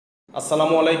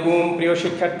আসসালামু আলাইকুম প্রিয়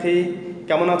শিক্ষার্থী,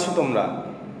 কেমন আছো তোমরা?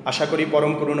 আশা করি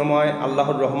পরম করুণাময়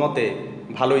আল্লাহর রহমতে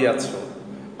ভালোই আছো।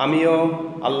 আমিও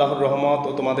আল্লাহর রহমত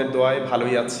ও তোমাদের দোয়ায়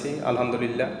ভালোই আছি,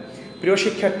 আলহামদুলিল্লাহ। প্রিয়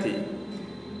শিক্ষার্থী,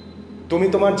 তুমি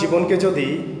তোমার জীবনকে যদি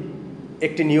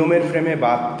একটি নিয়মের ফ্রেমে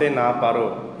বাঁধতে না পারো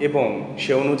এবং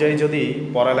সে অনুযায়ী যদি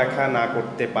পড়ালেখা না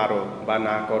করতে পারো বা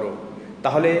না করো,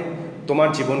 তাহলে তোমার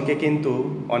জীবনকে কিন্তু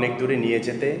অনেক দূরে নিয়ে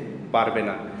যেতে পারবে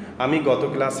না। আমি গত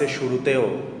ক্লাসের শুরুতেও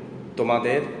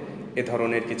তোমাদের এ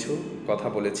ধরনের কিছু কথা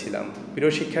বলেছিলাম।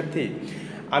 প্রিয় শিক্ষার্থী,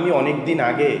 আমি অনেক দিন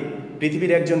আগে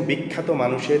পৃথিবীর একজন বিখ্যাত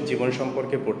মানুষের জীবন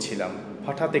সম্পর্কে পড়ছিলাম।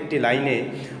 হঠাৎ একটি লাইনে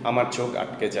আমার চোখ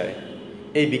আটকে যায়।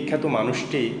 এই বিখ্যাত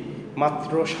মানুষটি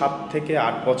মাত্র 7 থেকে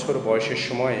 8 বছর বয়সের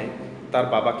সময়ে তার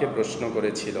বাবাকে প্রশ্ন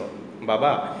করেছিল,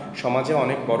 বাবা, সমাজে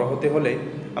অনেক বড় হতে হলে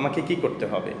আমাকে কি করতে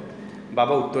হবে?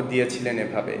 বাবা উত্তর দিয়েছিলেন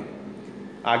এভাবে,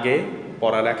 আগে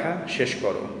পড়ালেখা শেষ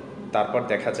করো, তারপর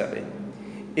দেখা যাবে।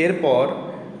 এরপর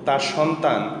তার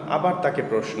সন্তান আবার তাকে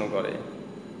প্রশ্ন করে,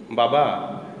 বাবা,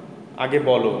 আগে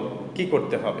বলো কি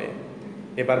করতে হবে?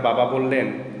 এবার বাবা বললেন,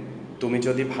 তুমি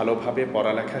যদি ভালোভাবে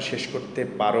পড়ালেখা শেষ করতে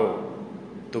পারো,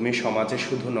 তুমি সমাজে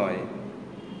শুধু নয়,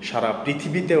 সারা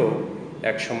পৃথিবীতেও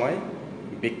একসময়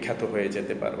বিখ্যাত হয়ে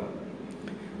যেতে পারো।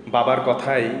 বাবার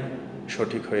কথাই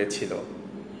সঠিক হয়েছিল।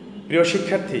 প্রিয়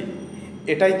শিক্ষার্থী,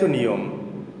 এটাই তো নিয়ম।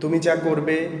 তুমি যা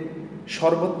করবে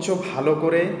সর্বোচ্চ ভালো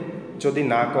করে যদি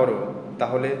না করো,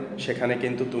 তাহলে সেখানে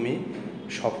কিন্তু তুমি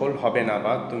সফল হবে না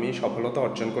বা তুমি সফলতা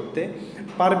অর্জন করতে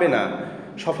পারবে না।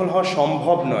 সফল হওয়া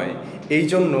সম্ভব নয়। এই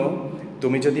জন্য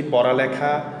তুমি যদি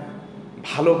পড়ালেখা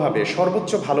ভালোভাবে,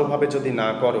 সর্বোচ্চ ভালোভাবে যদি না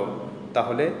করো,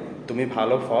 তাহলে তুমি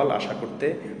ভালো ফল আশা করতে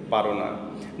পারো না।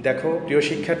 দেখো প্রিয়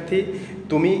শিক্ষার্থী,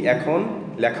 তুমি এখন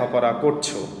লেখাপড়া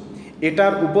করছো,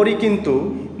 এটার উপরই কিন্তু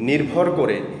নির্ভর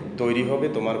করে তৈরি হবে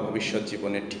তোমার ভবিষ্যৎ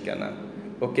জীবনের ঠিকানা।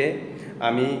 ওকে,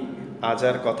 আমি আজ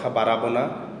আর কথা বাড়াবো না,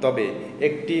 তবে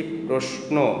একটি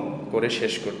প্রশ্ন করে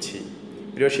শেষ করছি।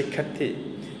 প্রিয় শিক্ষার্থী,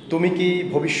 তুমি কি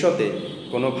ভবিষ্যতে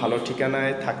কোনো ভালো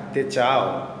ঠিকানায় থাকতে চাও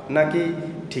নাকি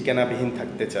ঠিকানাবিহীন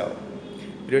থাকতে চাও?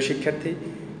 প্রিয় শিক্ষার্থী,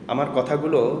 আমার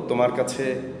কথাগুলো তোমার কাছে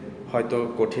হয়তো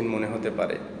কঠিন মনে হতে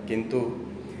পারে, কিন্তু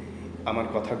আমার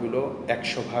কথাগুলো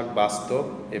 100% বাস্তব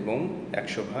এবং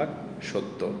 100%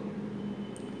 সত্য।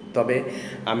 তবে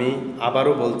আমি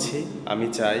আবারও বলছি, আমি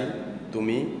চাই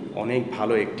তুমি অনেক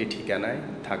ভালো একটি ঠিকানায়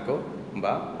থাকো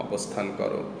বা অবস্থান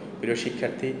করো। প্রিয়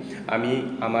শিক্ষার্থী, আমি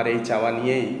আমার এই চাওয়া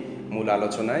নিয়েই মূল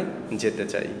আলোচনায় যেতে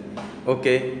চাই।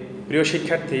 ওকে প্রিয়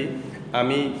শিক্ষার্থী,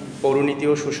 আমি পৌরনীতি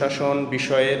ও সুশাসন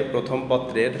বিষয়ের প্রথম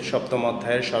পত্রের 7ম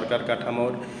অধ্যায়ের সরকার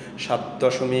কাঠামোর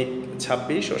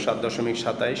 7.26 ও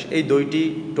 7.27 এই দুইটি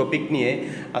টপিক নিয়ে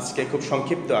আজকে খুব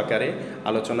সংক্ষিপ্ত আকারে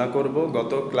আলোচনা করব।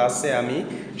 গত ক্লাসে আমি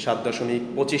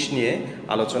 7.25 নিয়ে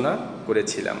আলোচনা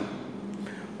করেছিলাম।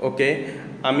 ওকে,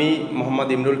 আমি মোহাম্মদ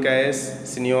ইমরুল কায়েস,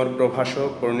 সিনিয়র প্রভাষক,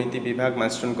 পরিণীতি বিভাগ,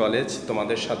 মাইলস্টোন কলেজ,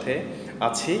 তোমাদের সাথে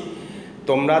আছি।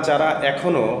 তোমরা যারা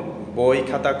এখনও বই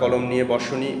খাতা কলম নিয়ে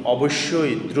বসনি,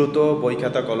 অবশ্যই দ্রুত বই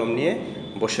খাতা কলম নিয়ে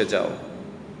বসে যাও।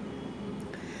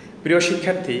 প্রিয়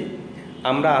শিক্ষার্থী,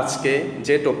 আমরা আজকে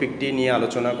যে টপিকটি নিয়ে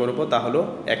আলোচনা করব তা হলো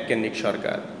এককেন্দ্রিক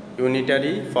সরকার,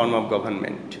 ইউনিটারি ফর্ম অফ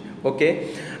গভর্নমেন্ট। ওকে,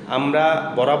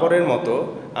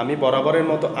 আমি বরাবরের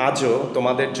মতো আজও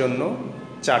তোমাদের জন্য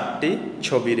 4টি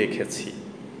ছবি রেখেছি।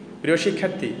 প্রিয়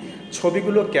শিক্ষার্থী,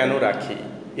 ছবিগুলো কেন রাখি?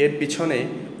 এর পিছনে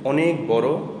অনেক বড়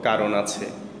কারণ আছে।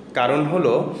 কারণ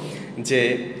হলো যে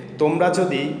তোমরা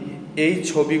যদি এই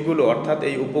ছবিগুলো অর্থাৎ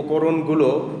এই উপকরণগুলো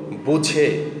বুঝে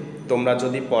তোমরা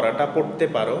যদি পড়াটা পড়তে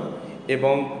পারো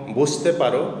এবং বুঝতে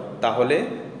পারো, তাহলে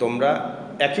তোমরা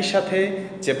একই সাথে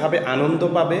যেভাবে আনন্দ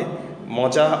পাবে,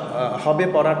 মজা হবে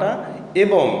পড়াটা,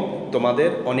 এবং তোমাদের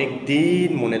অনেক দিন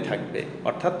মনে থাকবে।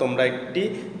 অর্থাৎ তোমরা একটি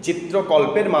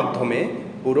চিত্রকল্পের মাধ্যমে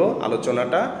পুরো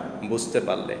আলোচনাটা বুঝতে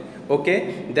পারলে। ওকে,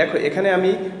 দেখো এখানে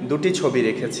আমি 2টি ছবি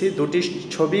রেখেছি। 2টি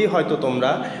ছবি হয়তো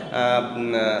তোমরা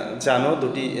জানো,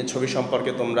 2টি ছবি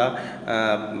সম্পর্কে তোমরা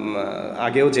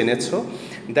আগেও জেনেছো।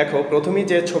 দেখো, প্রথমেই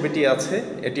যে ছবিটি আছে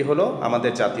এটি হলো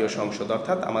আমাদের জাতীয় সংসদ,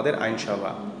 অর্থাৎ আমাদের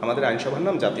আইনসভা। আমাদের আইনসভার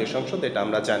নাম জাতীয় সংসদ, এটা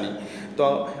আমরা জানি। তো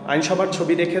আইনসভার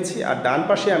ছবি রেখেছি, আর ডান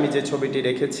পাশে আমি যে ছবিটি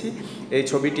রেখেছি এই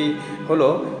ছবিটি হলো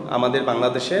আমাদের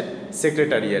বাংলাদেশের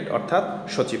সেক্রেটারিয়েট অর্থাৎ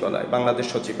সচিবালয়, বাংলাদেশ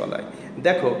সচিবালয়।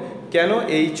 দেখো কেন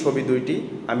এই ছবি দুইটি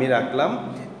আমি রাখলাম,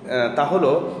 তা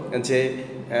হলো যে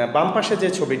বাম পাশে যে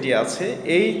ছবিটি আছে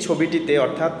এই ছবিটিতে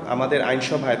অর্থাৎ আমাদের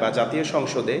আইনসভায় বা জাতীয়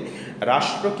সংসদে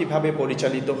রাষ্ট্র কিভাবে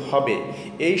পরিচালিত হবে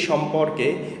এই সম্পর্কে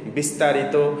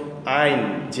বিস্তারিত আইন,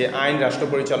 যে আইন রাষ্ট্র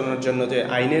পরিচালনার জন্য যে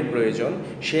আইনের প্রয়োজন,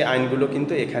 সেই আইনগুলো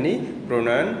কিন্তু এখানেই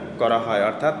প্রণয়ন করা হয়।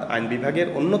 অর্থাৎ আইন বিভাগের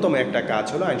অন্যতম একটা কাজ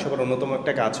হলো, আইনসভার অন্যতম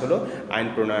একটা কাজ হলো আইন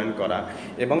প্রণয়ন করা,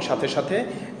 এবং সাথে সাথে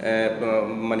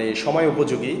মানে সময়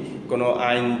উপযোগী কোনো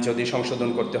আইন যদি সংশোধন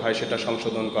করতে হয় সেটা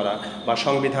সংশোধন করা, বা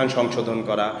সংবিধান সংশোধন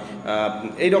করা,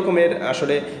 এই রকমের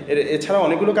আসলে এছাড়া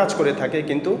অনেকগুলো কাজ করে থাকে,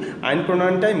 কিন্তু আইন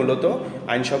প্রণয়নটাই মূলত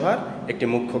আইনসভার একটি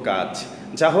মুখ্য কাজ।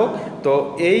 যা হোক, তো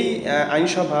এই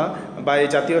আইনসভা বা এই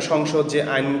জাতীয় সংসদ যে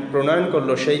আইন প্রণয়ন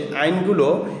করলো, সেই আইনগুলো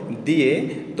দিয়ে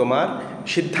তোমার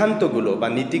সিদ্ধান্তগুলো বা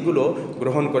নীতিগুলো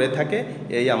গ্রহণ করে থাকে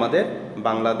এই আমাদের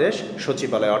বাংলাদেশ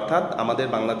সচিবালয়। অর্থাৎ আমাদের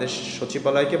বাংলাদেশ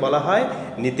সচিবালয়কে বলা হয়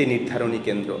নীতি নির্ধারণী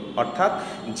কেন্দ্র। অর্থাৎ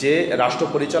যে রাষ্ট্র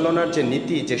পরিচালনার যে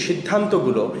নীতি, যে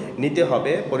সিদ্ধান্তগুলো নিতে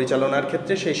হবে পরিচালনার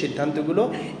ক্ষেত্রে, সেই সিদ্ধান্তগুলো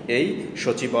এই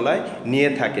সচিবালয় নিয়ে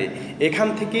থাকে। এখান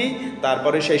থেকেই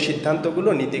তারপরে সেই সিদ্ধান্তগুলো,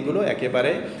 নীতিগুলো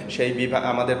একেবারে সেই বিভাগ,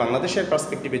 আমাদের বাংলাদেশের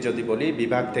পার্সপেক্টিভে যদি বলি,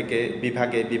 বিভাগ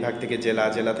থেকে জেলা,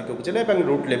 জেলা থেকে উপজেলা এবং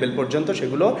রুট লেভেল পর্যন্ত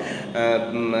সেগুলো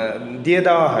দিয়ে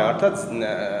দেওয়া হয়, অর্থাৎ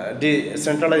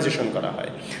ডিসেন্ট্রালাইজেশন করা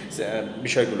হয়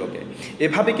বিষয়গুলোকে।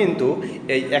 এভাবে কিন্তু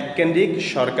এই এককেন্দ্রিক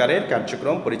সরকারের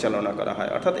কার্যক্রম পরিচালনা করা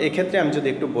হয়। অর্থাৎ এক্ষেত্রে আমি যদি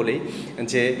একটু বলি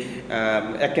যে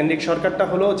এককেন্দ্রিক সরকারটা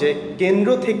হলো যে কেন্দ্র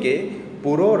থেকে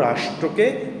পুরো রাষ্ট্রকে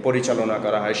পরিচালনা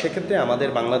করা হয়। সেক্ষেত্রে আমাদের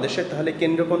বাংলাদেশের তাহলে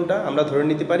কেন্দ্র কোনটা? আমরা ধরে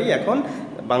নিতে পারি এখন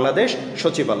বাংলাদেশ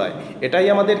সচিবালয়, এটাই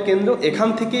আমাদের কেন্দ্র। এখান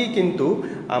থেকেই কিন্তু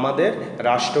আমাদের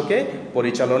রাষ্ট্রকে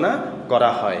পরিচালনা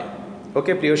করা হয়।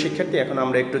 ওকে প্রিয় শিক্ষার্থী, এখন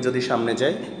আমরা একটু যদি সামনে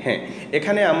যাই, হ্যাঁ,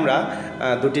 এখানে আমরা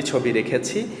দুটি ছবি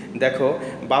রেখেছি। দেখো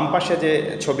বাম পাশে যে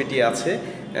ছবিটি আছে,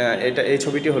 এই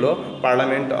ছবিটি হলো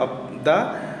parliament of the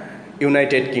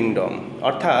United kingdom,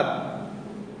 অর্থাৎ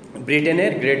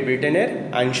গ্রেট ব্রিটেনের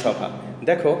আইনসভা।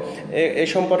 দেখো এ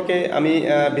সম্পর্কে আমি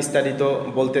বিস্তারিত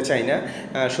বলতে চাই না,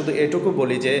 শুধু এটুকু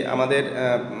বলি যে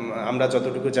আমরা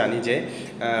যতটুকু জানি যে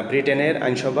ব্রিটেনের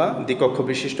আইনসভা দ্বিকক্ষ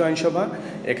বিশিষ্ট আইনসভা।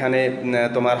 এখানে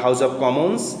তোমার হাউস অফ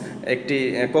কমন্স একটি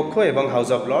কক্ষ এবং হাউস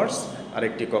অফ লর্ডস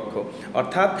আরেকটি কক্ষ।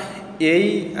 অর্থাৎ এই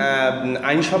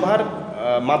আইনসভার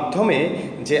মাধ্যমে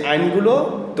যে আইনগুলো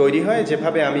তৈরি হয়,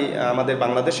 যেভাবে আমি আমাদের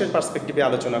বাংলাদেশের পার্সপেক্টিভে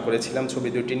আলোচনা করেছিলাম ছবি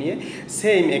দুটি নিয়ে,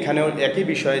 সেম এখানেও একই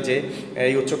বিষয় যে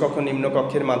এই উচ্চকক্ষ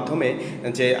নিম্নকক্ষের মাধ্যমে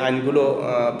যে আইনগুলো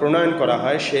প্রণয়ন করা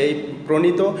হয়, সেই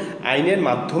প্রণীত আইনের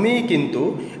মাধ্যমেই কিন্তু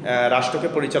রাষ্ট্রকে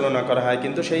পরিচালনা করা হয়।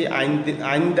 কিন্তু সেই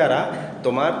আইন দ্বারা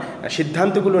তোমার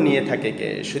সিদ্ধান্তগুলো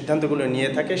নিয়ে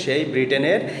থাকে সেই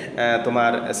ব্রিটেনের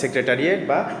তোমার সেক্রেটারিয়েট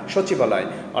বা সচিবালয়।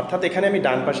 অর্থাৎ এখানে আমি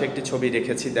ডান পাশে একটি ছবি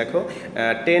রেখেছি, দেখো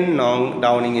 10 নং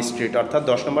ডাউনিং স্ট্রিট, অর্থাৎ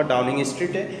 10 নম্বর ডাউনিং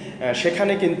স্ট্রিটে,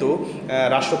 সেখানে কিন্তু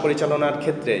রাষ্ট্র পরিচালনার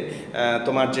ক্ষেত্রে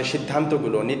তোমার যে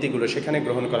সিদ্ধান্তগুলো, নীতিগুলো সেখানে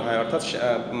গ্রহণ করা হয়। অর্থাৎ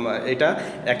এটা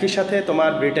একই সাথে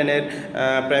তোমার ব্রিটেনের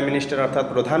প্রাইম মিনিস্টার অর্থাৎ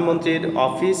প্রধানমন্ত্রীর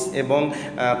অফিস এবং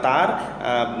তার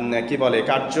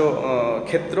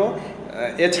কার্যক্ষেত্র,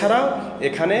 এছাড়াও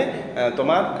এখানে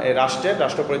তোমার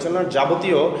রাষ্ট্র পরিচালনার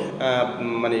যাবতীয়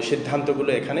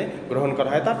সিদ্ধান্তগুলো এখানে গ্রহণ করা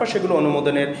হয়। তারপর সেগুলো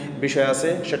অনুমোদনের বিষয় আছে,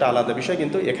 সেটা আলাদা বিষয়,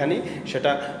 কিন্তু এখানেই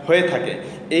সেটা হয়ে থাকে।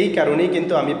 এই কারণেই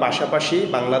কিন্তু আমি পাশাপাশি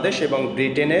বাংলাদেশ এবং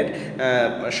ব্রিটেনের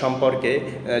সম্পর্কে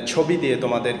ছবি দিয়ে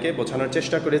তোমাদেরকে বোঝানোর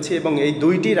চেষ্টা করেছি। এবং এই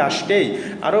দুইটি রাষ্ট্রেই,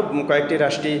 আরও কয়েকটি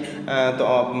রাষ্ট্রেই,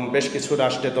 বেশ কিছু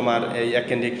রাষ্ট্রে তোমার এই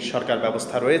এককেন্দ্রিক সরকার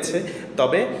ব্যবস্থা রয়েছে,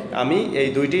 তবে আমি এই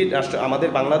দুইটি রাষ্ট্র,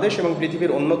 আমাদের বাংলাদেশ এবং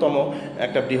পৃথিবীর অন্যতম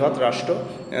একটা বৃহৎ রাষ্ট্র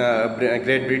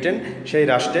গ্রেট ব্রিটেন, সেই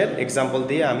রাষ্ট্রের এক্সাম্পল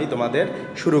দিয়ে আমি তোমাদের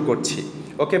শুরু করছি।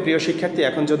 ওকে প্রিয় শিক্ষার্থী,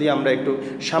 এখন যদি আমরা একটু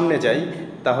সামনে যাই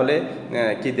তাহলে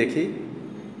কি দেখি।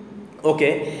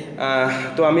 ওকে,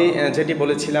 তো আমি যেটি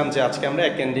বলেছিলাম যে আজকে আমরা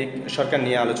এককেন্দ্রিক সরকার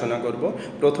নিয়ে আলোচনা করব।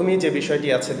 প্রথমেই যে বিষয়টি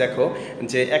আছে, দেখো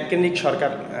যে এককেন্দ্রিক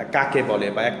সরকার কাকে বলে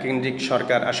বা এককেন্দ্রিক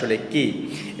সরকার আসলে কি,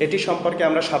 এটি সম্পর্কে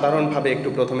আমরা সাধারণভাবে একটু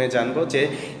প্রথমে জানব যে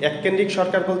এককেন্দ্রিক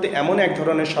সরকার বলতে এমন এক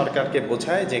ধরনের সরকারকে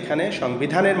বোঝায় যেখানে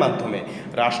সংবিধানের মাধ্যমে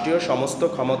রাষ্ট্রীয় সমস্ত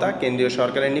ক্ষমতা কেন্দ্রীয়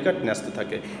সরকারের নিকট ন্যস্ত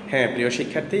থাকে। হ্যাঁ প্রিয়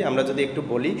শিক্ষার্থী, আমরা যদি একটু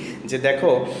বলি যে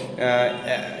দেখো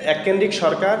এককেন্দ্রিক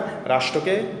সরকার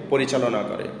রাষ্ট্রকে পরিচালনা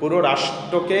করে, পুরো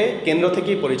রাষ্ট্রকে কেন্দ্র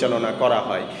থেকেই পরিচালনা করা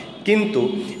হয়, কিন্তু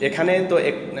এখানে তো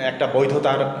একটা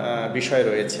বৈধতার বিষয়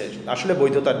রয়েছে। আসলে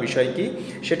বৈধতার বিষয় কি,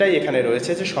 সেটাই এখানে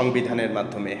রয়েছে যে সংবিধানের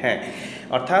মাধ্যমে। হ্যাঁ,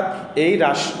 অর্থাৎ এই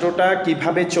রাষ্ট্রটা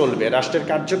কিভাবে চলবে, রাষ্ট্রের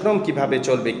কার্যক্রম কিভাবে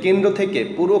চলবে,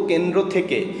 পুরো কেন্দ্র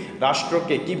থেকে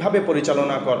রাষ্ট্রকে কিভাবে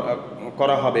পরিচালনা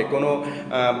করা হবে, কোনো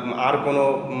আর কোনো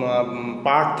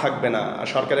পার্ট থাকবে না,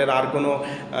 সরকারের আর কোনো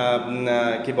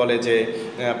কি বলে যে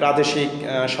প্রাদেশিক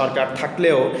সরকার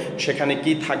থাকলেও সেখানে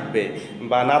কি থাকবে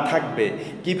বা না থাকবে,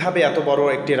 কিভাবে এত বড়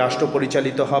একটি রাষ্ট্র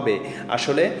পরিচালিত হবে,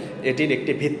 আসলে এটির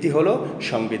একটি ভিত্তি হলো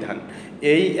সংবিধান।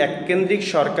 এই এককেন্দ্রিক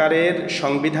সরকারের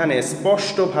সংবিধানে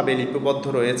স্পষ্টভাবে লিপিবদ্ধ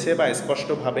রয়েছে বা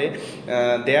স্পষ্টভাবে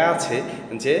দেয়া আছে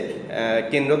যে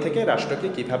কেন্দ্র থেকে রাষ্ট্রকে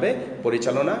কিভাবে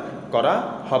পরিচালনা করা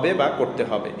হবে বা করতে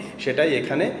হবে, সেটাই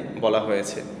এখানে বলা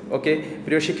হয়েছে। ওকে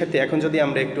প্রিয় শিক্ষার্থী, এখন যদি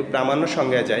আমরা একটু প্রামাণ্য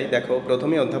সংজ্ঞায় যাই, দেখো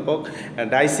প্রথমেই অধ্যাপক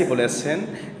ডাইসি বলেছেন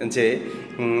যে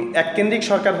এককেন্দ্রিক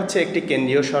সরকার হচ্ছে একটি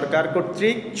কেন্দ্রীয় সরকার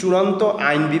কর্তৃক চূড়ান্ত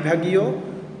আইন বিভাগীয়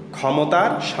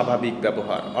ক্ষমতার স্বাভাবিক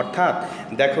ব্যবহার। অর্থাৎ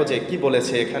দেখো যে কি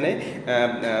বলেছে এখানে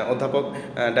অধ্যাপক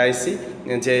ডাইসি,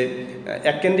 যে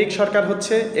এককেন্দ্রিক সরকার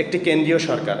হচ্ছে একটি কেন্দ্রীয়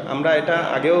সরকার। আমরা এটা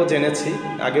আগেও জেনেছি,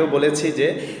 আগেও বলেছি যে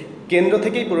কেন্দ্র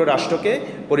থেকেই পুরো রাষ্ট্রকে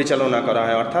পরিচালনা করা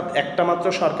হয়, অর্থাৎ একটা মাত্র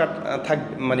সরকার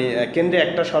থাকবে, মানে কেন্দ্রে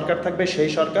একটা সরকার থাকবে, সেই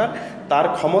সরকার তার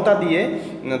ক্ষমতা দিয়ে,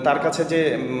 তার কাছে যে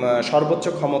সর্বোচ্চ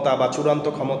ক্ষমতা বা চূড়ান্ত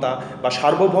ক্ষমতা বা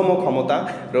সার্বভৌম ক্ষমতা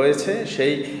রয়েছে,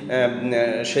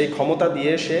 সেই ক্ষমতা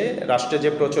দিয়ে সে রাষ্ট্রে যে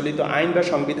প্রচলিত আইন বা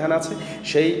সংবিধান আছে,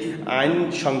 সেই আইন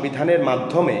সংবিধানের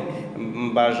মাধ্যমে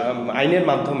বা আইনের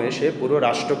মাধ্যমে সে পুরো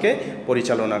রাষ্ট্রকে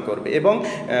পরিচালনা করবে এবং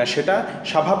সেটা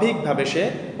স্বাভাবিকভাবে সে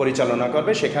পরিচালনা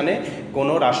করবে। সেখানে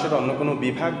কোনো রাষ্ট্রের অন্য কোনো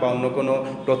বিভাগ বা অন্য কোনো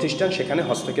প্রতিষ্ঠান সেখানে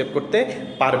হস্তক্ষেপ করতে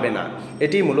পারবে না।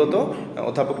 এটি মূলত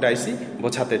অধ্যাপক ডাইসি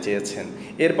বোঝাতে চেয়েছেন।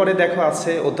 এরপরে দেখো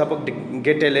আছে অধ্যাপক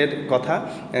গেটেলের কথা।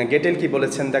 গেটেল কি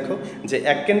বলেছেন দেখো, যে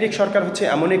এককেন্দ্রিক সরকার হচ্ছে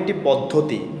এমন একটি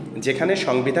পদ্ধতি যেখানে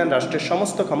সংবিধান রাষ্ট্রের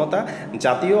সমস্ত ক্ষমতা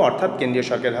জাতীয় অর্থাৎ কেন্দ্রীয়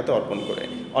সরকারের হাতে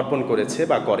অর্পণ করেছে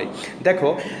বা করে। দেখো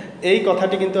এই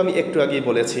কথাটি কিন্তু আমি একটু আগেই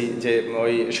বলেছি, যে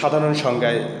ওই সাধারণ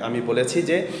সংজ্ঞায় আমি বলেছি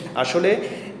যে আসলে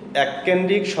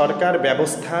এককেন্দ্রিক সরকার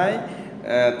ব্যবস্থায়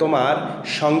তোমার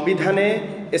সংবিধানে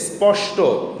স্পষ্ট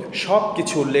সব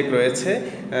কিছু উল্লেখ রয়েছে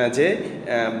যে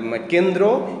কেন্দ্র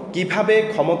কিভাবে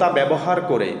ক্ষমতা ব্যবহার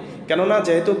করে, কেননা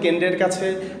যেহেতু কেন্দ্রের কাছে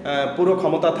পুরো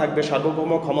ক্ষমতা থাকবে,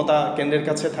 সার্বভৌম ক্ষমতা কেন্দ্রের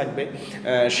কাছে থাকবে,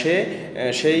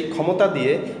 সেই ক্ষমতা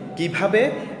দিয়ে কিভাবে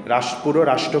পুরো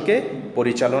রাষ্ট্রকে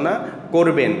পরিচালনা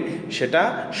করবেন সেটা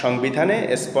সংবিধানে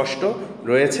স্পষ্ট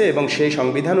রয়েছে এবং সেই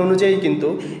সংবিধান অনুযায়ী কিন্তু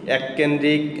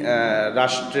এককেন্দ্রিক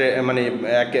রাষ্ট্রে মানে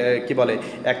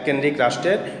এককেন্দ্রিক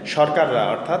রাষ্ট্রের সরকাররা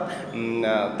অর্থাৎ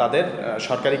তাদের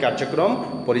সরকারি কার্যক্রম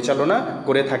পরিচালনা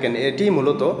করে থাকেন। এটি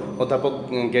মূলত অধ্যাপক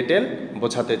গেটেল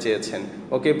বোঝাতে চেয়েছেন।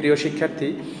 ওকে প্রিয় শিক্ষার্থী,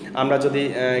 আমরা যদি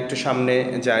একটু সামনে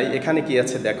যাই, এখানে কি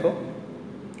আছে দেখো,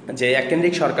 যে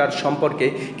এককেন্দ্রিক সরকার সম্পর্কে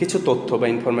কিছু তথ্য বা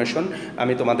ইনফরমেশন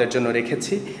আমি তোমাদের জন্য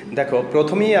রেখেছি। দেখো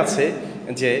প্রথমেই আছে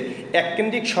যে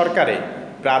এককেন্দ্রিক সরকারে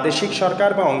প্রাদেশিক সরকার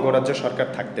বা অঙ্গরাজ্য সরকার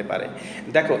থাকতে পারে।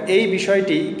 দেখো এই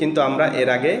বিষয়টি কিন্তু আমরা এর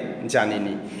আগে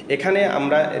জানিনি। এখানে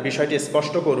আমরা বিষয়টি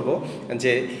স্পষ্ট করব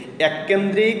যে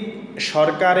এককেন্দ্রিক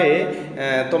সরকারে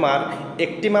তোমার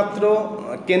একটিমাত্র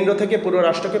কেন্দ্র থেকে পুরো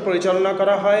রাষ্ট্রকে পরিচালনা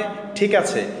করা হয়, ঠিক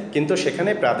আছে, কিন্তু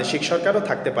সেখানে প্রাদেশিক সরকারও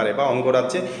থাকতে পারে বা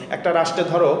অঙ্গরাজ্যে একটা রাষ্ট্রে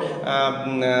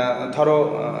ধরো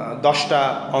 10টা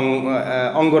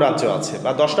অঙ্গরাজ্য আছে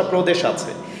বা 10টা প্রদেশ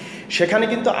আছে, সেখানে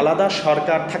কিন্তু আলাদা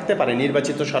সরকার থাকতে পারে,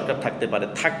 নির্বাচিত সরকার থাকতে পারে,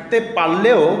 থাকতে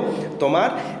পারলেও তোমার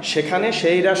সেখানে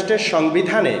সেই রাষ্ট্রের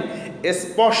সংবিধানে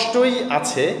স্পষ্টই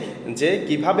আছে যে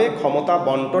কিভাবে ক্ষমতা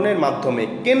বন্টনের মাধ্যমে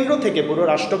কেন্দ্র থেকে পুরো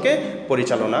রাষ্ট্রকে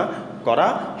পরিচালনা করা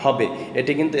হবে।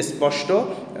 এটি কিন্তু স্পষ্ট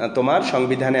তোমার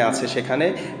সংবিধানে আছে। সেখানে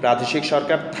প্রাদেশিক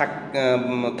সরকার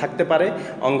থাকতে পারে,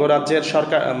 অঙ্গরাজ্যের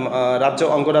সরকার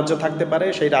অঙ্গরাজ্য থাকতে পারে,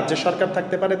 সেই রাজ্যের সরকার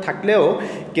থাকতে পারে, থাকলেও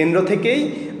কেন্দ্র থেকেই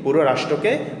পুরো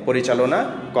রাষ্ট্রকে পরিচালনা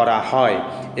করা হয়,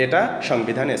 এটা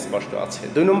সংবিধানে স্পষ্ট আছে।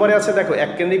 2 নম্বরে আছে দেখো,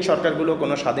 এককেন্দ্রিক সরকারগুলো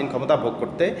কোনো স্বাধীন ক্ষমতা ভোগ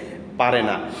করতে পারে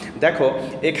না। দেখো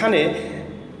এখানে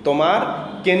তোমার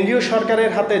কেন্দ্রীয়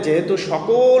সরকারের হাতে যেহেতু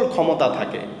সকল ক্ষমতা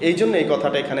থাকে, এই জন্য এই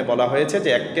কথাটা এখানে বলা হয়েছে যে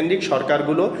এককেন্দ্রিক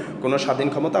সরকারগুলো কোনো স্বাধীন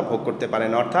ক্ষমতা ভোগ করতে পারে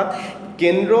না। অর্থাৎ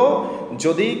কেন্দ্র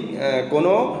যদি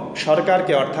কোনো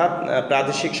সরকারকে অর্থাৎ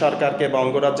প্রাদেশিক সরকারকে বা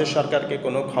অঙ্গরাজ্যের সরকারকে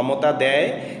কোনো ক্ষমতা দেয়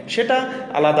সেটা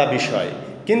আলাদা বিষয়,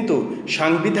 কিন্তু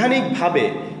সাংবিধানিকভাবে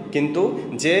কিন্তু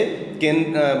যে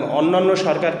অন্যান্য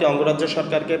সরকারকে, অঙ্গরাজ্য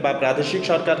সরকারকে বা প্রাদেশিক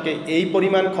সরকারকে এই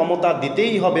পরিমাণ ক্ষমতা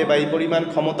দিতেই হবে বা এই পরিমাণ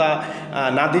ক্ষমতা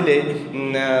না দিলে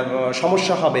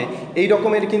সমস্যা হবে, এই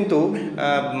রকমের কিন্তু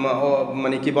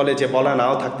মানে কি বলে যে বলা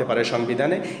নাও থাকতে পারে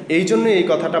সংবিধানে। এই জন্য এই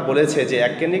কথাটা বলেছে যে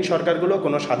এককেন্দ্রিক সরকারগুলো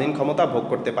কোনো স্বাধীন ক্ষমতা ভোগ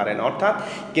করতে পারে না। অর্থাৎ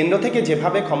কেন্দ্র থেকে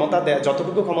যেভাবে ক্ষমতা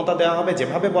যতটুকু ক্ষমতা দেওয়া হবে,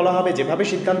 যেভাবে বলা হবে, যেভাবে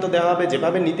সিদ্ধান্ত দেওয়া হবে,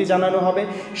 যেভাবে নীতি জানানো হবে,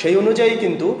 সেই অনুযায়ী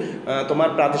কিন্তু তোমার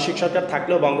প্রাদেশিক সরকার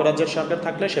থাকলেও অঙ্গরাজ্যের সরকার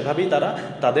থাকলে সেভাবেই তারা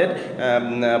তাদের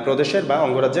প্রদেশের বা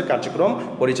অঙ্গরাজ্যের কার্যক্রম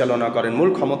পরিচালনা করেন। মূল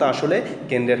ক্ষমতা আসলে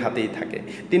কেন্দ্রের হাতেই থাকে।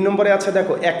 3 নম্বরে আছে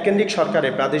দেখো, এককেন্দ্রিক সরকারে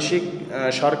প্রাদেশিক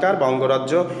সরকার বা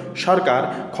অঙ্গরাজ্য সরকার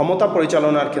ক্ষমতা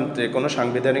পরিচালনার ক্ষেত্রে কোনো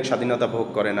সাংবিধানিক স্বাধীনতা ভোগ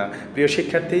করে না। প্রিয়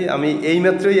শিক্ষার্থী, আমি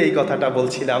এইমাত্রই এই কথাটা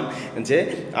বলছিলাম যে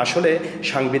আসলে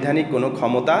সাংবিধানিক কোনো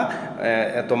ক্ষমতা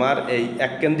তোমার এই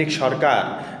এককেন্দ্রিক সরকার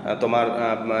তোমার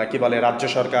কি বলে রাজ্য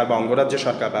সরকার বা অঙ্গরাজ্য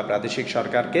সরকার বা প্রাদেশিক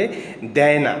সরকারকে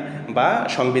দেয় না বা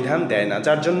সংবিধান দেয় না,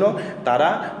 যার জন্য তারা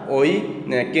ওই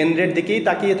কেন্দ্রের দিকেই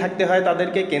তাকিয়ে থাকতে হয়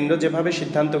তাদেরকে। কেন্দ্র যেভাবে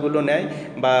সিদ্ধান্তগুলো নেয়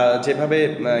বা যেভাবে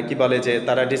কি বলে যে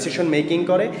তারা ডিসিশন মেকিং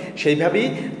করে, সেইভাবেই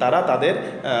তারা তাদের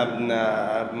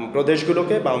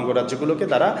প্রদেশগুলোকে বা অঙ্গরাজ্যগুলোকে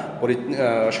তারা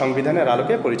সংবিধানের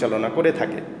আলোকে পরিচালনা করে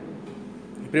থাকে।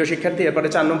 প্রিয় শিক্ষার্থী, এরপরে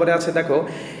 4 নম্বরে আছে দেখো,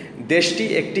 দেশটি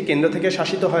একটি কেন্দ্র থেকে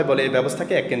শাসিত হয় বলে এই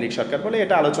ব্যবস্থাকে এককেন্দ্রিক সরকার বলে।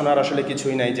 এটা আলোচনার আসলে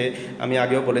কিছুই নাই, যে আমি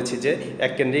আগেও বলেছি যে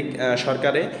এককেন্দ্রিক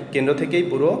সরকারে কেন্দ্র থেকেই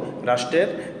পুরো রাষ্ট্রের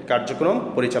কার্যক্রম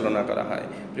পরিচালনা করা হয়।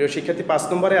 প্রিয় শিক্ষার্থী, 5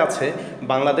 নম্বরে আছে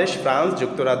বাংলাদেশ, ফ্রান্স,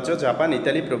 যুক্তরাজ্য, জাপান,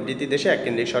 ইতালি প্রভৃতি দেশে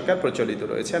এককেন্দ্রিক সরকার প্রচলিত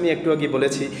রয়েছে। আমি একটু আগে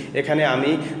বলেছি, এখানে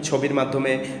আমি ছবির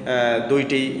মাধ্যমে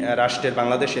দুইটি রাষ্ট্রের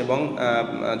বাংলাদেশ এবং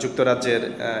যুক্তরাজ্যের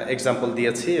এক্সাম্পল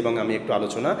দিয়েছি এবং আমি একটু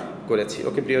আলোচনা করেছি।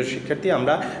 ওকে প্রিয় শিক্ষার্থী,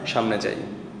 আমরা সামনে যাই।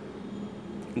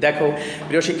 দেখো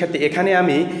প্রিয় শিক্ষার্থী, এখানে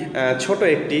আমি ছোট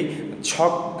একটি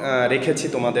ছক রেখেছি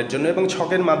তোমাদের জন্য এবং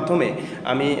ছকের মাধ্যমে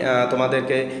আমি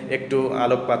তোমাদেরকে একটু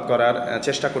আলোকপাত করার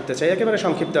চেষ্টা করতে চাই। একেবারে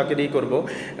সংক্ষিপ্ত আকারেই করব।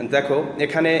 দেখো,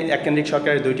 এখানে এককেন্দ্রিক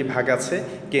সরকারের দুইটি ভাগ আছে,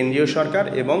 কেন্দ্রীয় সরকার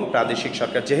এবং প্রাদেশিক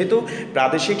সরকার। যেহেতু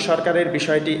প্রাদেশিক সরকারের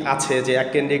বিষয়টি আছে যে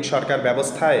এককেন্দ্রিক সরকার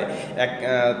ব্যবস্থায়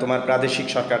তোমার প্রাদেশিক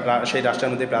সরকার, সেই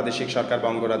রাষ্ট্রের মধ্যে প্রাদেশিক সরকার বা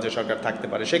অঙ্গরাজ্য সরকার থাকতে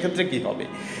পারে, সেক্ষেত্রে কি হবে,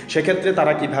 সেক্ষেত্রে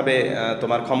তারা কিভাবে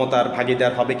তোমার ক্ষমতার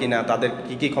ভাগিদার হবে কিনা, তাদের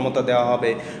কি কি ক্ষমতা দেওয়া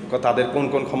হবে, তাদের কোন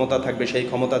কোন ক্ষমতা থাকবে, সেই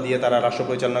ক্ষমতা দিয়ে তারা রাষ্ট্র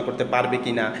পরিচালনা করতে পারবে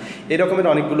কিনা, এরকমের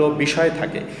অনেকগুলো বিষয়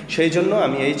থাকে। সেই জন্য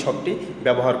আমি এই ছকটি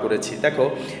ব্যবহার করেছি। দেখো,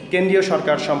 কেন্দ্রীয়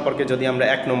সরকার সম্পর্কে যদি আমরা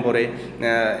 1 নম্বরে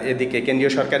এদিকে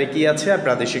কেন্দ্রীয় সরকারে কি আছে আর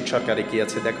প্রাদেশিক সরকারে কি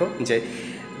আছে, দেখো যে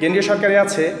কেন্দ্রীয় সরকারে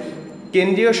আছে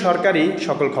কেন্দ্রীয় সরকারই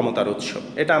সকল ক্ষমতার উৎস।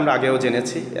 এটা আমরা আগেও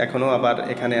জেনেছি, এখনও আবার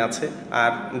এখানে আছে।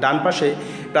 আর ডান পাশে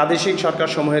প্রাদেশিক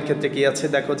সরকারসমূহের ক্ষেত্রে কি আছে,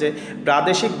 দেখো যে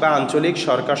প্রাদেশিক বা আঞ্চলিক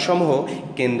সরকারসমূহ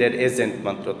কেন্দ্রের এজেন্ট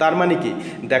মাত্র। তার মানে কি,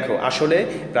 দেখো আসলে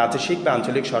প্রাদেশিক বা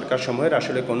আঞ্চলিক সরকারসমূহের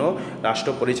আসলে কোনো রাষ্ট্র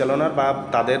পরিচালনার বা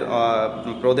তাদের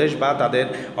প্রদেশ বা তাদের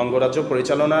অঙ্গরাজ্য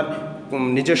পরিচালনার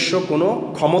নিজস্ব কোনো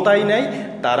ক্ষমতাই নাই।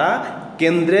 তারা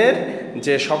কেন্দ্রের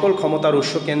যে সকল ক্ষমতার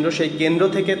উৎস কেন্দ্র, সেই কেন্দ্র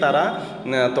থেকে তারা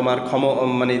তোমার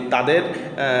মানে তাদের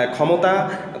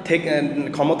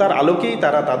ক্ষমতার আলোকেই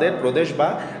তারা তাদের প্রদেশ বা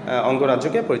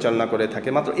অঙ্গরাজ্যকে পরিচালনা করে থাকে,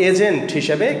 মাত্র এজেন্ট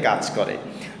হিসেবে কাজ করে।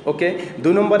 ওকে,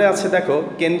 2 নম্বরে আছে দেখো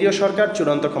কেন্দ্রীয় সরকার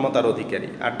চূড়ান্ত ক্ষমতার অধিকারী।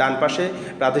 আর ডান পাশে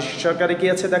প্রাদেশিক সরকারে কি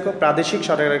আছে, দেখো প্রাদেশিক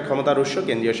সরকারের ক্ষমতার উৎস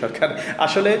কেন্দ্রীয় সরকার।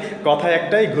 আসলে কথা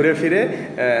একটাই, ঘুরে ফিরে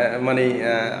মানে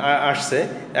আসছে,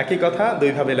 একই কথা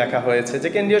দুইভাবে লেখা হয়েছে যে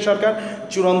কেন্দ্রীয় সরকার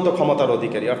চূড়ান্ত ক্ষমতার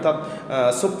অধিকারী, অর্থাৎ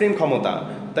সুপ্রিম ক্ষমতা,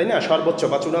 তাই না, সর্বোচ্চ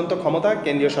বা চূড়ান্ত ক্ষমতা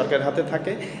কেন্দ্রীয় সরকারের হাতে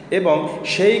থাকে এবং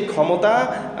সেই ক্ষমতা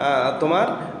তোমার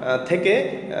থেকে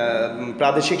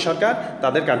প্রাদেশিক সরকার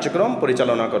তাদের কার্যক্রম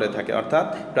পরিচালনা করে থাকে। অর্থাৎ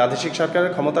প্রাদেশিক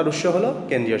সরকারের ক্ষমতার উৎস হলো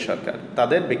কেন্দ্রীয় সরকার,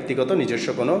 তাদের ব্যক্তিগত নিজস্ব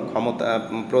কোনো ক্ষমতা,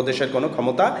 প্রদেশের কোনো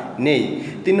ক্ষমতা নেই।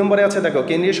 3 নম্বরে আছে দেখো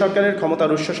কেন্দ্রীয় সরকারের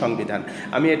ক্ষমতার উৎস সংবিধান।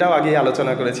 আমি এটাও আগেই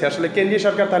আলোচনা করেছি, আসলে কেন্দ্রীয়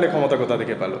সরকার তাহলে ক্ষমতা কোথা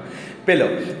থেকে পেল,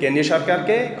 কেন্দ্রীয়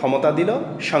সরকারকে ক্ষমতা দিল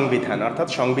সংবিধান, অর্থাৎ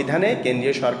সংবিধানে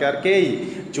কেন্দ্রীয় সরকারকেই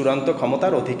চূড়ান্ত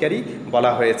ক্ষমতার অধিকারী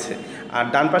বলা হয়েছে। আর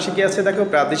ডান পাশে কি আছে, দেখো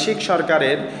প্রাদেশিক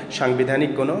সরকারের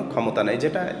সাংবিধানিক কোনো ক্ষমতা নেই,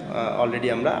 যেটা অলরেডি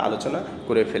আমরা আলোচনা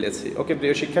করে ফেলেছি। ওকে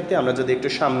প্রিয় শিক্ষার্থী, আমরা যদি একটু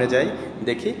সামনে যাই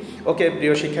দেখি। ওকে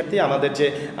প্রিয় শিক্ষার্থী, আমাদের যে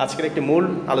আজকের একটি মূল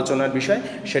আলোচনার বিষয়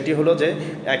সেটি হলো যে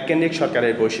এককেন্দ্রিক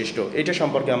সরকারের বৈশিষ্ট্য, এইটা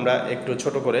সম্পর্কে আমরা একটু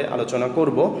ছোট করে আলোচনা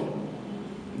করব।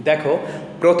 দেখো,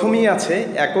 প্রথমেই আছে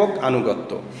একক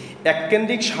আনুগত্য।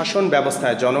 এককেন্দ্রিক শাসন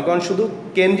ব্যবস্থায় জনগণ শুধু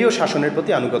কেন্দ্রীয় শাসনের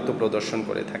প্রতি আনুগত্য প্রদর্শন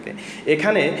করে থাকে।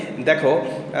 এখানে দেখো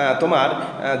তোমার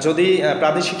যদি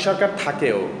প্রাদেশিক সরকার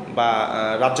থাকেও বা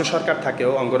রাজ্য সরকার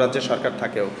থাকেও, অঙ্গরাজ্যের সরকার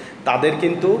থাকেও, তাদের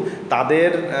কিন্তু তাদের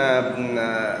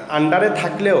আন্ডারে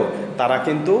থাকলেও তারা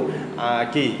কিন্তু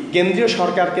কি কেন্দ্রীয়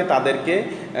সরকারকে তাদেরকে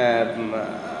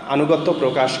আনুগত্য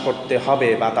প্রকাশ করতে হবে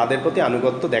বা তাদের প্রতি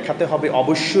আনুগত্য দেখাতে হবে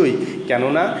অবশ্যই।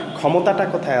 কেননা ক্ষমতাটা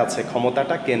কোথায় আছে,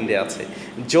 ক্ষমতাটা কেন্দ্রে আছে।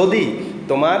 যদি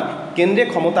তোমার কেন্দ্রে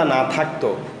ক্ষমতা না থাকতো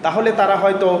তাহলে তারা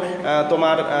হয়তো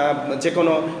তোমার যে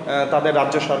কোনো তাদের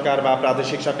রাজ্য সরকার বা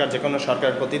প্রাদেশিক সরকার যে কোনো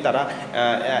সরকারের প্রতি তারা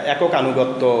একক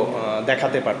আনুগত্য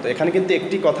দেখাতে পারতো। এখানে কিন্তু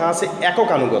একটি কথা আছে, একক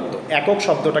আনুগত্য, একক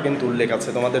শব্দটা কিন্তু উল্লেখ আছে,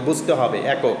 তোমাদের বুঝতে হবে।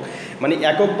 একক মানে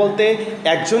একক বলতে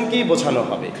একজনকেই বোঝানো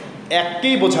হবে,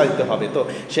 এককেই বোঝাইতে হবে। তো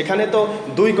সেখানে তো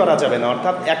দুই করা যাবে না,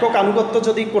 অর্থাৎ একক আনুগত্য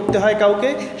যদি করতে হয় কাউকে,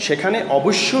 সেখানে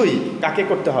অবশ্যই কাকে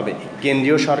করতে হবে?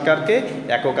 কেন্দ্রীয় সরকারকে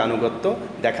একক আনুগত্য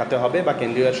দেখাতে হবে বা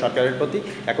কেন্দ্রীয় সরকারের প্রতি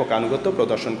একক আনুগত্য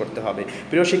প্রদর্শন করতে হবে।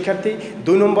 প্রিয় শিক্ষার্থী,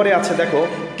 2 নম্বরে আছে দেখো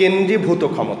কেন্দ্রীভূত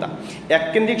ক্ষমতা।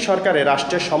 এককেন্দ্রিক সরকারে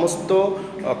রাষ্ট্রের সমস্ত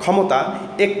ক্ষমতা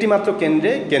একটিমাত্র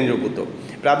কেন্দ্রে কেন্দ্রীভূত।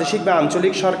 প্রাদেশিক বা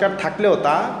আঞ্চলিক সরকার থাকলেও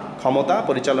তা ক্ষমতা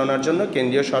পরিচালনার জন্য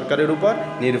কেন্দ্রীয় সরকারের উপর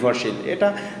নির্ভরশীল। এটা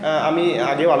আমি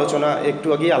একটু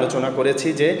আগেই আলোচনা করেছি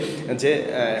যে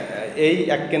এই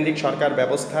এককেন্দ্রিক সরকার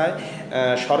ব্যবস্থায়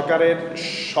সরকারের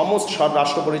সমস্ত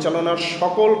রাষ্ট্র পরিচালনার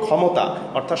সকল ক্ষমতা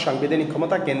অর্থাৎ সাংবিধানিক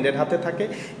ক্ষমতা কেন্দ্রের হাতে থাকে।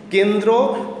 কেন্দ্র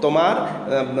তোমার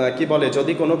কি বলে,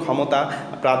 যদি কোনো ক্ষমতা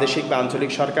প্রাদেশিক বা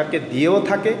আঞ্চলিক সরকারকে দিয়েও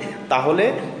থাকে, তাহলে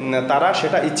তারা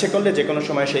সেটা ইচ্ছে করলে যে কোনো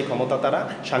সময় সেই ক্ষমতা তারা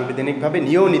সাংবিধানিকভাবে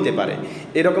নিয়েও নিতে পারে।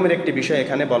 এরকমের একটি বিষয়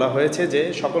এখানে বলা হয়েছে যে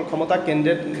সকল ক্ষমতা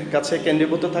কেন্দ্রের কাছে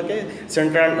কেন্দ্রীভূত থাকে,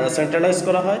 সেন্ট্রালাইজ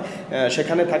করা হয়,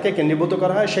 সেখানে থাকে, কেন্দ্রীভূত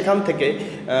করা হয়, সেখান থেকে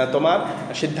তোমার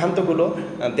সিদ্ধান্তগুলো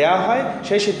দেয়া হয়,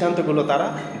 সেই সিদ্ধান্তগুলো তারা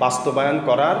বাস্তবায়ন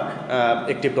করার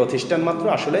একটি প্রতিষ্ঠান মাত্র,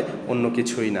 আসলে অন্য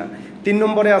কিছুই না। 3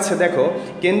 নম্বরে আছে দেখো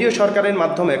কেন্দ্রীয় সরকারের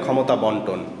মাধ্যমে ক্ষমতা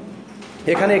বন্টন।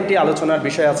 এখানে একটি আলোচনার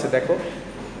বিষয় আছে দেখো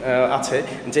আছে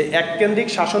যে এককেন্দ্রিক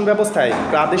শাসন ব্যবস্থায়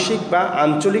প্রাদেশিক বা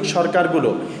আঞ্চলিক সরকারগুলো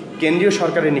কেন্দ্রীয়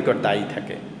সরকারের নিকট দায়ী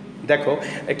থাকে। দেখো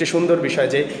একটি সুন্দর বিষয়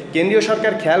যে কেন্দ্রীয়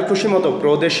সরকার খেয়াল খুশি মতো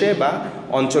প্রদেশে বা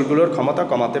অঞ্চলগুলোর ক্ষমতা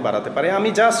কমাতে বাড়াতে পারে। আমি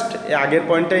জাস্ট আগের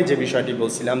পয়েন্টটাই যে বিষয়টি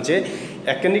বলছিলাম যে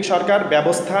এককেন্দ্রিক সরকার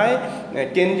ব্যবস্থায়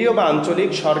কেন্দ্রীয় বা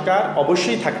আঞ্চলিক সরকার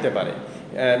অবশ্যই থাকতে পারে,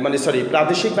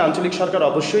 প্রাদেশিক বা আঞ্চলিক সরকার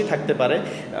অবশ্যই থাকতে পারে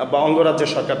বা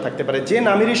অঙ্গরাজ্যের সরকার থাকতে পারে, যে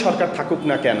নামেরই সরকার থাকুক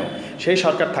না কেন সেই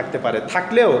সরকার থাকতে পারে।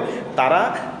 থাকলেও তারা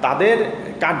তাদের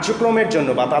কার্যক্রমের জন্য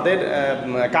বা তাদের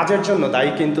কাজের জন্য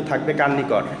দায়ী কিন্তু থাকবে কার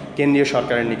নিকট? কেন্দ্রীয়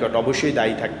সরকারের নিকট অবশ্যই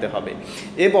দায়ী থাকতে হবে।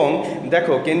 এবং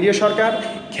দেখো কেন্দ্রীয় সরকার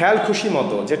খেয়াল খুশি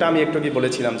মতো, যেটা আমি একটু আগে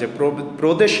বলেছিলাম যে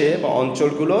প্রদেশে বা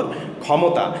অঞ্চলগুলোর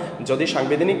ক্ষমতা, যদি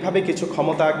সাংবিধানিকভাবে কিছু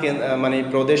ক্ষমতা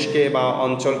প্রদেশকে বা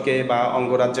অঞ্চলকে বা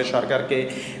অঙ্গরাজ্যের সরকারকে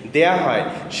দেয়া হয়,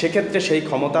 সেক্ষেত্রে সেই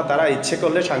ক্ষমতা তারা ইচ্ছে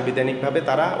করলে সাংবিধানিকভাবে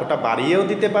তারা ওটা বাড়িয়েও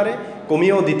দিতে পারে,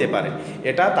 কমিয়েও দিতে পারে।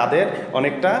 এটা তাদের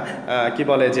অনেকটা কি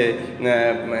বলে যে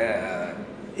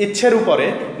ইচ্ছের উপরে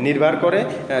নির্ভর করে,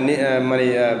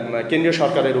 কেন্দ্রীয়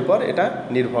সরকারের উপর এটা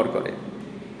নির্ভর করে।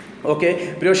 ওকে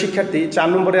প্রিয় শিক্ষার্থী, 4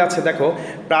 নম্বরে আছে দেখো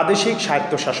প্রাদেশিক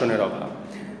স্বায়ত্তশাসনের অভাব।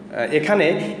 এখানে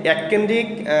এককেন্দ্রিক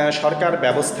সরকার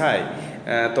ব্যবস্থায়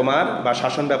তোমার বা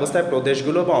শাসন ব্যবস্থায়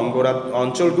প্রদেশগুলো বা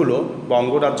অঞ্চলগুলো বা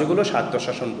অঙ্গরাজ্যগুলো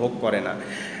স্বায়ত্তশাসন ভোগ করে না।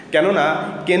 কেননা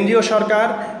কেন্দ্রীয় সরকার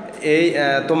এই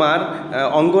তোমার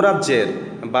অঙ্গরাজ্যের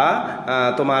বা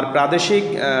তোমার প্রাদেশিক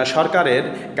সরকারের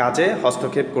কাজে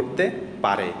হস্তক্ষেপ করতে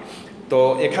পারে। তো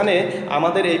এখানে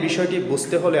আমাদের এই বিষয়টি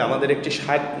বুঝতে হলে আমাদের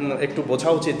একটু বোঝা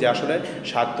উচিত যে আসলে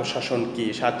স্বায়ত্তশাসন কী।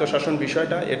 স্বায়ত্তশাসন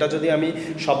বিষয়টা, এটা যদি আমি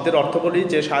শব্দের অর্থ বলি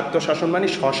যে স্বায়ত্তশাসন মানে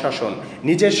স্বশাসন,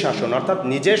 নিজের শাসন, অর্থাৎ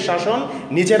নিজের শাসন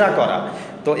নিজেরা করা।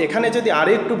 তো এখানে যদি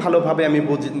আরেকটু ভালোভাবে আমি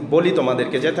বলি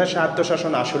তোমাদেরকে যে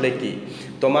স্বায়ত্তশাসন আসলে কি,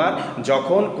 তোমার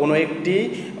যখন কোনো একটি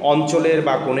অঞ্চলের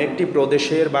বা কোনো একটি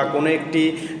প্রদেশের বা কোনো একটি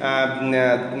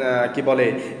কি বলে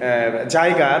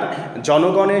জায়গার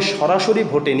জনগণের সরাসরি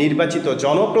ভোটে নির্বাচিত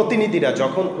জনপ্রতিনিধিরা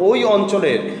যখন ওই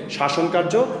অঞ্চলের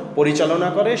শাসনকার্য পরিচালনা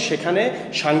করে, সেখানে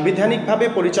সাংবিধানিকভাবে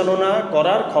পরিচালনা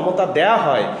করার ক্ষমতা দেয়া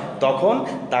হয়, তখন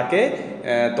তাকে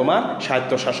তোমার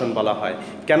স্বায়ত্তশাসন বলা হয়।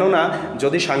 কেননা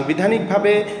যদি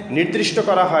সাংবিধানিকভাবে নির্দিষ্ট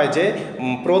করা হয় যে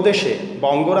প্রদেশে বা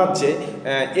অঙ্গরাজ্যে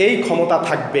এই ক্ষমতা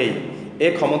থাকবেই,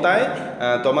 এই ক্ষমতায়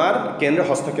তোমার কেন্দ্র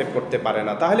হস্তক্ষেপ করতে পারে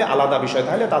না, তাহলে আলাদা বিষয়,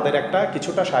 তাহলে তাদের একটা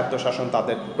কিছুটা স্বায়ত্তশাসন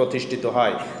তাদের প্রতিষ্ঠিত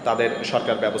হয় তাদের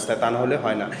সরকার ব্যবস্থায়, তা না হলে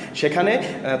হয় না। সেখানে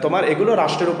তোমার এগুলো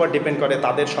রাষ্ট্রের উপর ডিপেন্ড করে,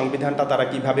 তাদের সংবিধানটা তারা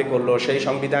কিভাবে করলো, সেই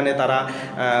সংবিধানে তারা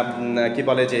কি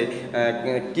বলে যে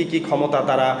কি কি ক্ষমতা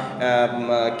তারা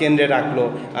কেন্দ্রে রাখলো,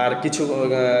 আর কিছু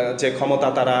যে ক্ষমতা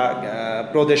তারা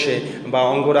প্রদেশে বা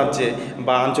অঙ্গরাজ্যে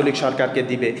বা আঞ্চলিক সরকারকে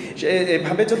দিবে,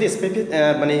 এভাবে যদি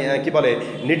কি বলে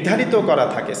নির্ধারিত করা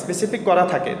থাকে, স্পেসিফিক করা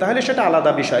থাকে, তাহলে সেটা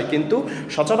আলাদা বিষয়। কিন্তু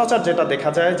সচরাচর যেটা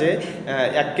দেখা যায় যে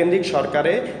এককেন্দ্রিক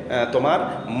সরকারে তোমার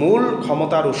মূল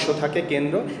ক্ষমতার উৎস থাকে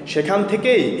কেন্দ্র, সেখান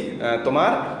থেকেই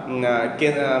তোমার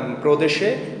প্রদেশে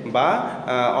বা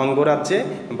অঙ্গরাজ্যে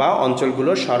বা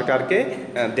অঞ্চলগুলোর সরকারকে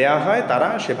দেয়া হয়, তারা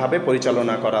সেভাবে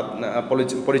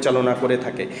পরিচালনা করে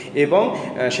থাকে। এবং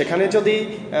সেখানে যদি যদি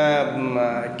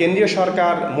কেন্দ্রীয়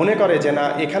সরকার মনে করে যে না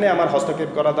এখানে আমার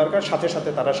হস্তক্ষেপ করা দরকার, সাথে সাথে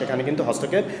তারা সেখানে কিন্তু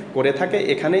হস্তক্ষেপ করে থাকে।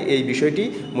 এখানে এই বিষয়টি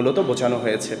মূলত বোঝানো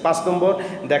হয়েছে। 5 নম্বর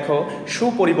দেখো,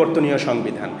 সুপরিবর্তনীয়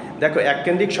সংবিধান। দেখো,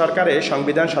 এককেন্দ্রিক সরকারে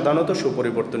সংবিধান সাধারণত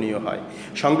সুপরিবর্তনীয় হয়।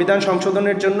 সংবিধান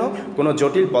সংশোধনের জন্য কোনো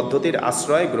জটিল পদ্ধতির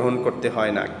আশ্রয় গ্রহণ করতে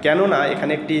হয় না। কেননা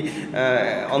এখানে একটি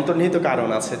অন্তর্নিহিত কারণ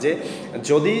আছে যে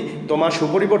যদি তোমার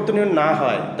সুপরিবর্তনীয় না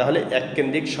হয় তাহলে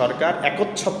এককেন্দ্রিক সরকার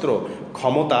একচ্ছত্র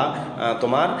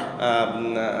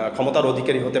ক্ষমতার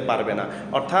অধিকারী হতে পারবে না।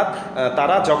 অর্থাৎ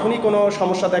তারা যখনই কোনো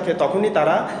সমস্যা দেখে তখনই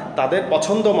তারা তাদের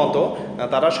পছন্দ মতো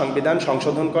তারা সংবিধান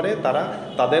সংশোধন করে, তারা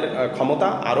তাদের ক্ষমতা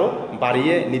আরও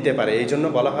বাড়িয়ে নিতে পারে। এই জন্য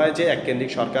বলা হয় যে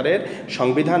এককেন্দ্রিক সরকারের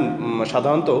সংবিধান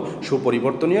সাধারণত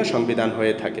সুপরিবর্তনীয় সংবিধান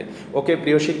হয়ে থাকে। ওকে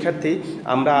প্রিয় শিক্ষার্থী,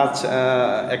 আমরা আজ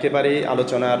একেবারেই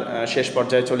আলোচনার শেষ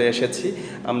পর্যায়ে চলে এসেছি।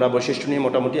 আমরা বৈশিষ্ট্য নিয়ে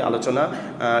মোটামুটি আলোচনা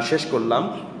শেষ করলাম।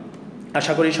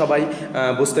 আশা করি সবাই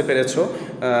বুঝতে পেরেছো।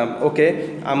 ওকে,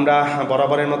 আমরা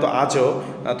বরাবরের মতো আজও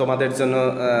তোমাদের জন্য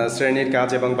শ্রেণীর কাজ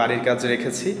এবং বাড়ির কাজ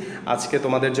রেখেছি। আজকে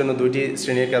তোমাদের জন্য 2টি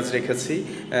শ্রেণীর কাজ রেখেছি,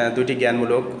 2টি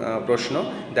জ্ঞানমূলক প্রশ্ন।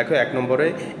 দেখো, 1 নম্বরে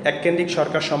এককেন্দ্রিক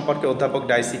সরকার সম্পর্কে অধ্যাপক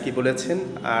ডাইসি কি বলেছেন,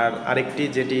 আর আরেকটি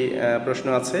যেটি প্রশ্ন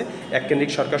আছে,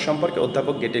 এককেন্দ্রিক সরকার সম্পর্কে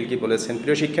অধ্যাপক গেটেল কি বলেছেন।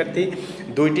 প্রিয় শিক্ষার্থী,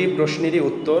 2টি প্রশ্নেরই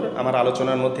উত্তর আমার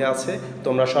আলোচনার মধ্যে আছে।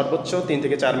 তোমরা সর্বোচ্চ 3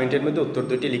 থেকে 4 মিনিটের মধ্যে উত্তর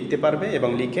 2টি লিখতে পারবে এবং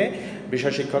লিখে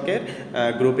বিষয় শিক্ষকের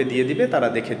গ্রুপে দিয়ে দিবে, তারা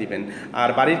দেখে দিবেন। আর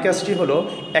বাড়ির কাজটি হলো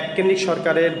এককেন্দ্রিক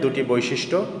সরকারের 2টি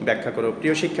বৈশিষ্ট্য ব্যাখ্যা করো।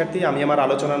 প্রিয় শিক্ষার্থী, আমি আমার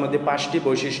আলোচনার মধ্যে 5টি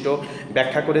বৈশিষ্ট্য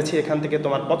ব্যাখ্যা করেছি। এখান থেকে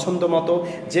তোমার পছন্দ মতো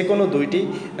যে কোনো 2টি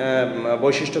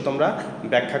বৈশিষ্ট্য তোমরা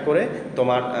ব্যাখ্যা করে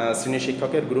তোমার শ্রেণী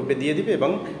শিক্ষকের গ্রুপে দিয়ে দিবে এবং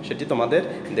সেটি তোমাদের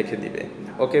দেখে দিবে।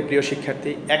 ওকে প্রিয়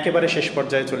শিক্ষার্থী, একেবারে শেষ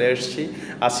পর্যায়ে চলে এসেছি।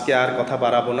 আজকে আর কথা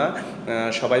বাড়াবো না।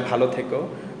 সবাই ভালো থেকো,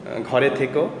 ঘরে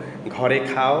থেকো, ঘরে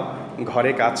খাও,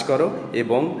 ঘরে কাজ করো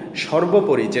এবং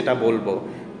সর্বোপরি যেটা বলবো,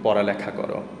 পড়ালেখা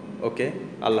করো। ওকে,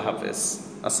 আল্লাহ হাফেজ,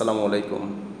 আসসালামু আলাইকুম।